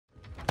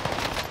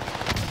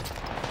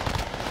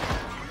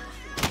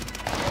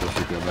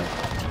Basically,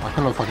 like, I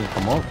cannot fucking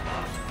come out.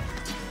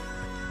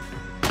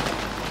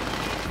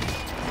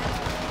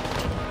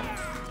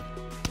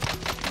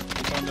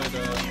 It's under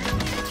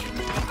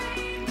the...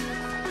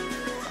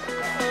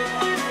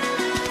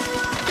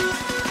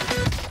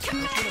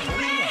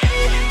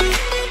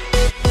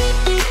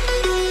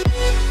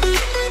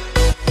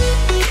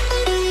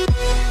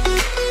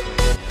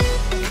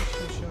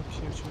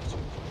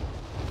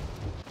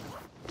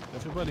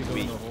 Everybody go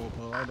in the hole,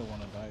 bro. I don't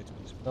wanna die to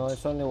this. No,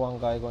 it's only one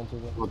guy going to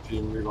the...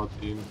 We got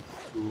team.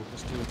 Two.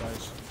 There's two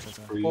guys. It's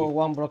okay. Three. Oh,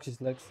 one broke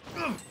his legs.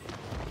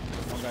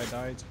 One guy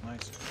died.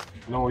 Nice.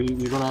 No,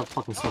 you're gonna have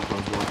fucking circle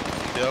as well.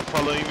 They are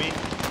following me.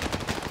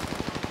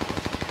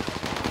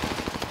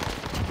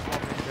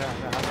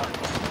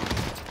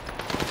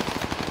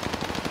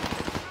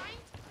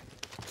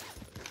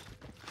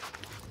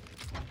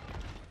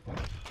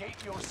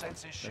 Keep your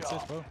senses That's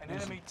sharp. it, bro. An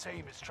Easy. enemy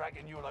team is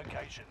tracking your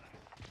location.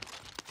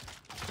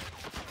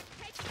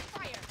 Take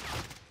fire!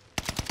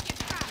 Get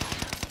back!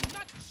 Do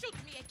not shoot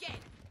me again!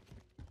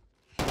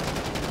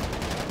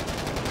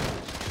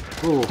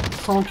 Oh,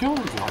 someone killed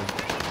me.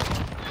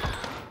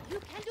 You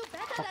can do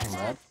better Fucking than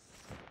mad.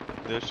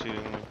 that! They're shooting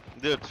me.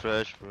 They're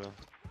trash, bro. I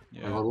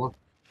Yeah. got one.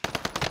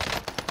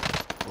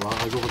 Well,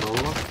 I go for the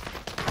other one.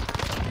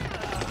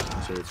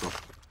 Sorry, it's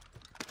off.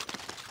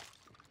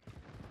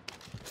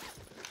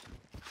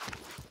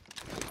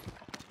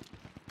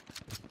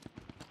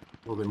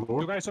 Oh, they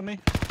more? Two guys on me.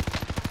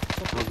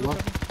 Got one.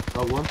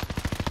 Got one.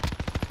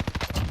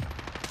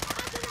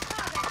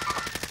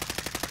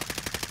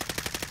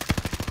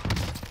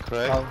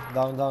 Crack.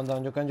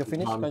 Down. You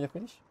finish? Done. Can you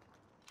finish?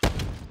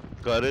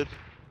 Got it.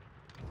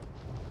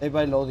 They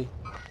by Lodi.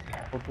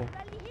 Purple.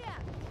 Rally here!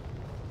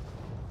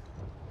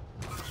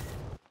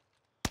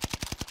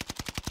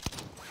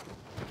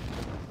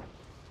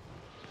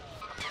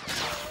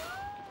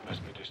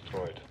 Must be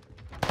destroyed.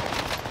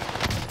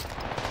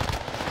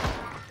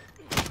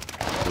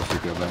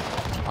 Basically,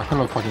 like, I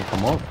cannot fucking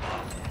come out.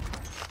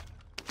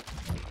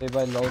 They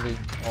by Lodi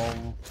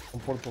on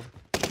purple.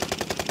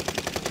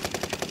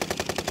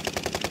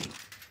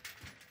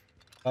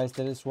 Guys,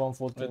 there is one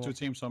full There are team. two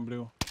teams on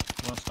blue.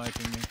 One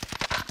sniping me.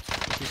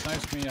 If he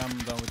snipes me, I'm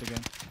done with the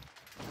game.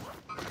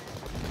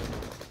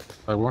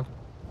 I won.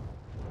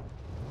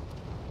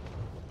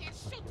 They're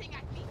shooting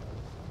at me!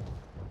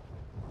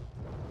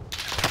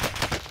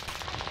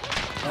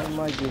 I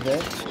might be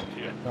dead.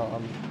 No,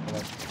 I'm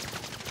alive.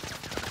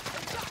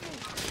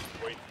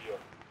 Wait here.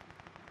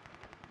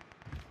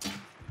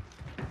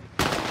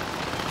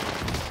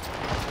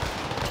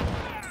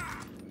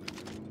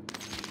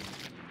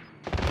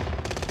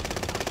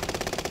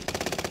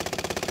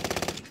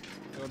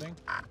 Building.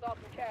 Stop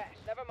some cash.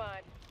 Never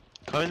mind.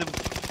 Kind of.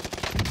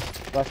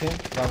 Cracking,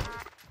 down.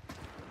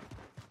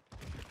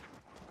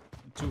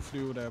 Two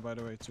flew there, by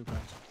the way. Two guys.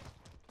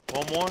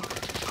 One more. Another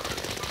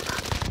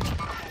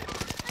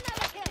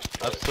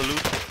kill!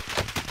 Absolute.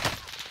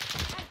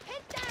 I'm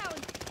pinned down!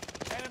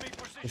 Enemy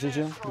precision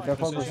Precision, be airstrike.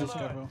 careful, Precision,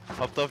 precision. careful.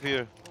 Hopped up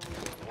here.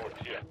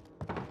 Here.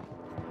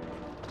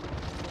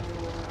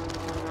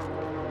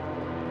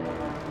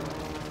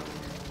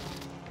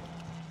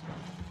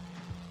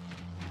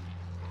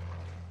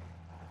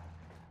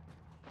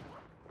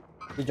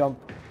 He jump.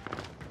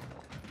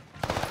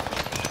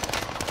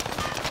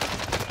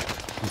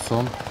 It's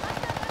on.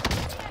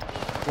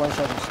 One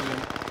shot.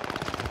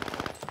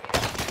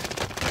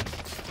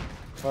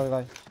 Another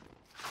guy.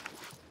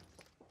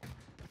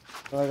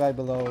 Another guy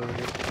below.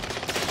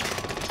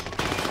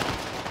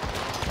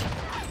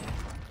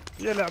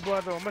 يلعبوا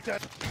هذا متى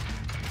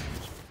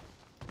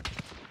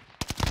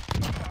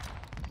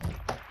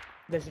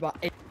There's about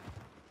 8.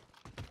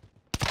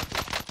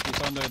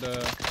 He's under the...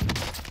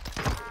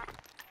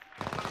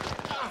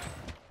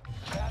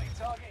 bounty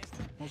target is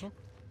Also?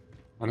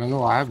 I don't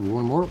know, I have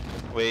one more.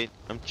 Wait,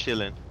 I'm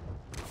chilling.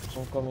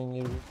 I'm coming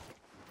here.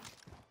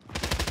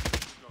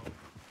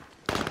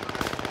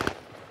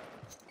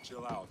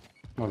 chill out.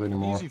 Not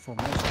anymore. Easy for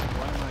most.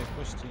 Why am I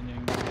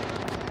questioning?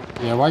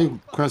 Yeah, why you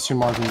question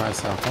marking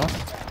myself, huh?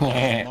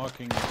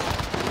 Marking.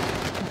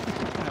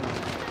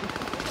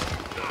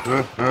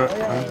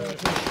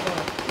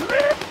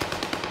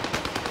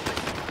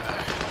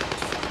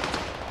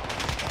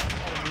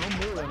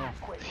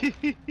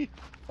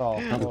 Oh,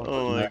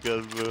 Oh my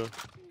god, bro.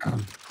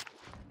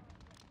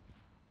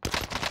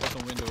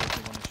 Bottom window if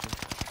you want to shoot.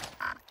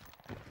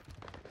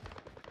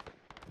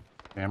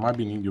 Yeah, I might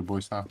be need you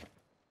boys now.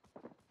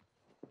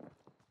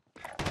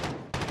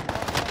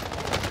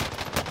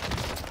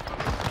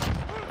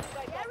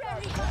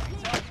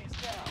 Target is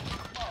down.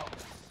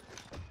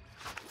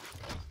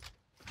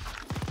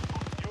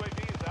 UAV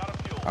is out of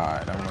fuel.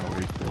 Alright, I'm gonna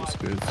wait for those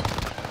goods.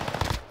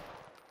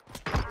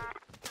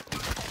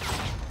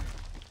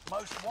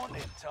 Most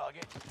wanted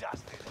target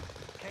dusted.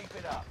 Keep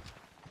it up.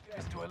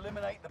 Is to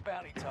eliminate the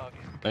bounty target.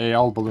 Hey,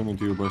 I'll balloon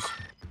into you boys.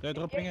 They're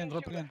dropping in,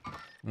 dropping in.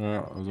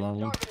 Yeah, as long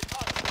as...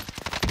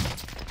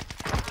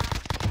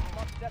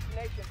 Mark the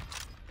destination.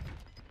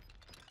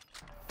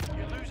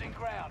 You're losing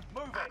ground.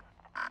 Move it.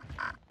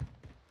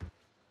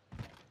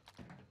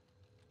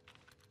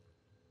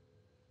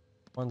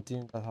 one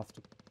team that have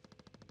to.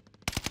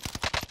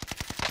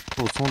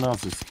 Oh, someone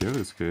else's skill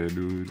is good,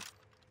 dude.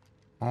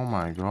 Oh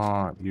my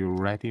god, you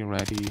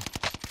ready?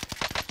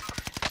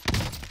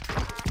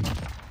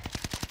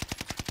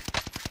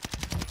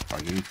 Oh,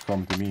 you need to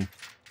come to me.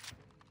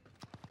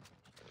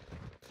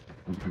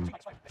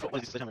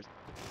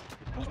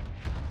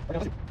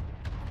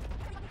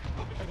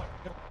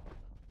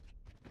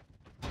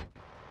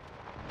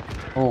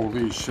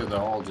 Holy shit, they're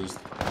all just...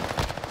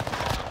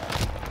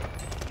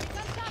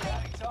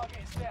 Target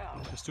is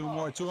down. There's two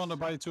more, 200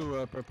 by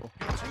 2 purple.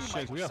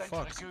 Shit, we are Sent to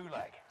the fucked.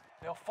 gulag.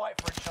 They'll fight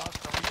for a chance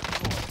to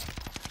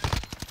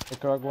redeploy. The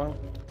crack one.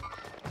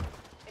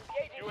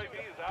 Engaging UAV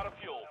is out of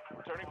fuel.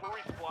 Returning for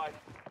resupply.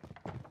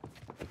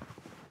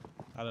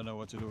 I don't know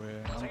what to do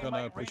here. I'm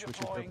gonna Teammate push with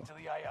you, redeploying purple. to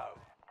the AO.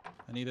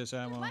 I need his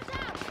ammo. Watch out!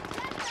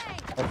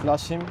 Flashbang! I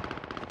flash him.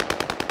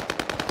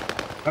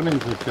 I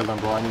need to kill them,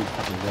 bro. I need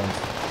fucking guns.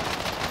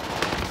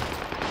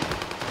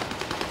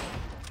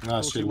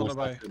 Nah, Full shit, team on what's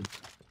the way. that?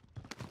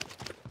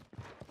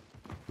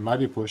 Might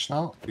be pushed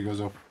now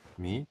because of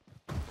me.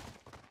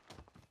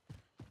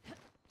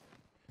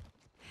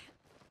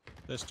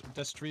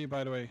 That's 3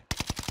 by the way.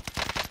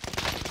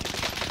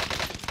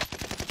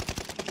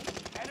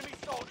 Enemy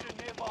soldier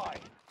nearby.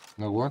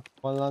 No one?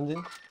 One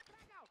landing.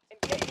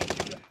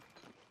 Engaging.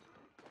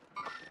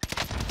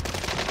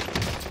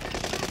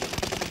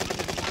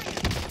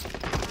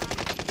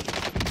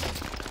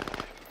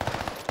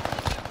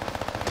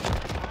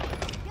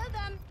 Kill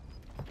them!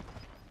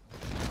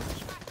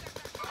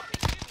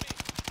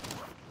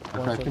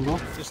 I'm cracking, bro.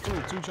 There's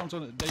 2 jumped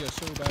on it. They are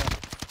so bad.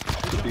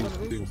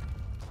 Teams.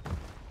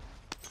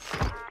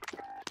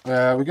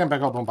 We can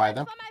back up and buy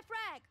them. For my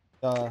frag!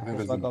 Yeah,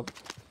 let's back up.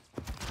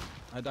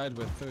 I died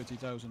with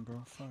 30,000,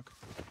 bro. Fuck.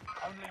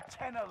 Only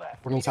 10 are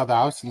left. Put inside the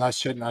house. Nice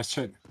shit. I'm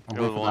It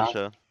going was for one that.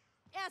 shot.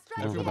 Yeah, strike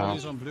Over Everybody down.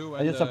 is on blue. I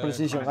And, use a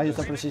precision. I use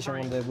a Karra. precision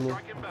on the blue.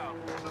 Strike inbound.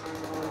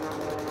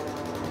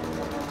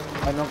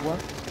 I knock one.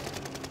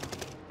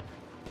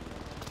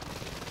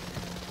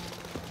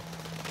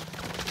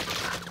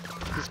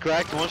 He's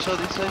cracked. One shot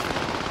inside.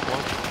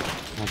 One.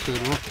 That's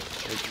it, bro.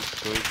 They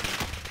destroyed me.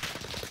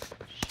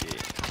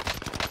 Shit.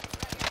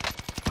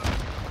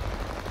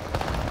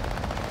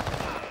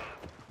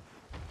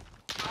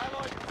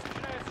 Allied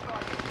precision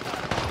airstrike.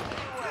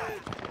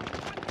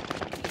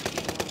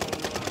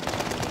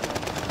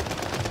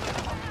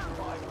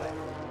 Five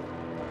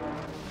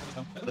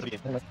left. Let me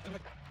in.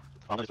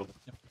 I'm not joking.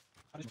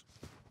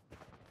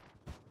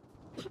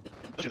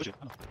 Shoot.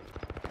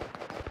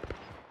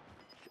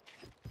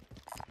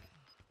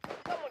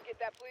 Someone get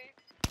that, please.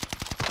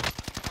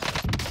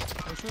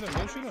 Don't shoot him,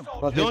 don't shoot him.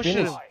 But he Don't shoot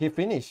finished. him. He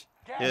finished.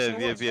 Gas Yeah,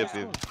 is yeah. marking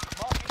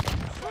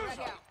new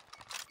zone.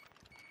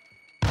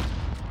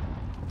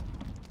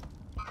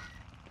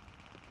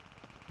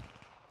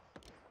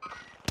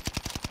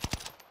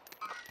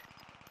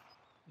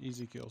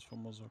 Easy kills for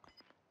Mozok.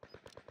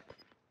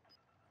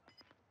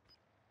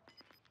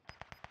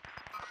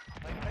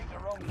 They picked the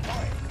wrong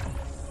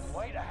fight.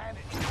 Way to hand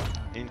it to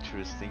them.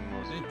 Interesting,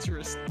 most.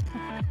 Interesting.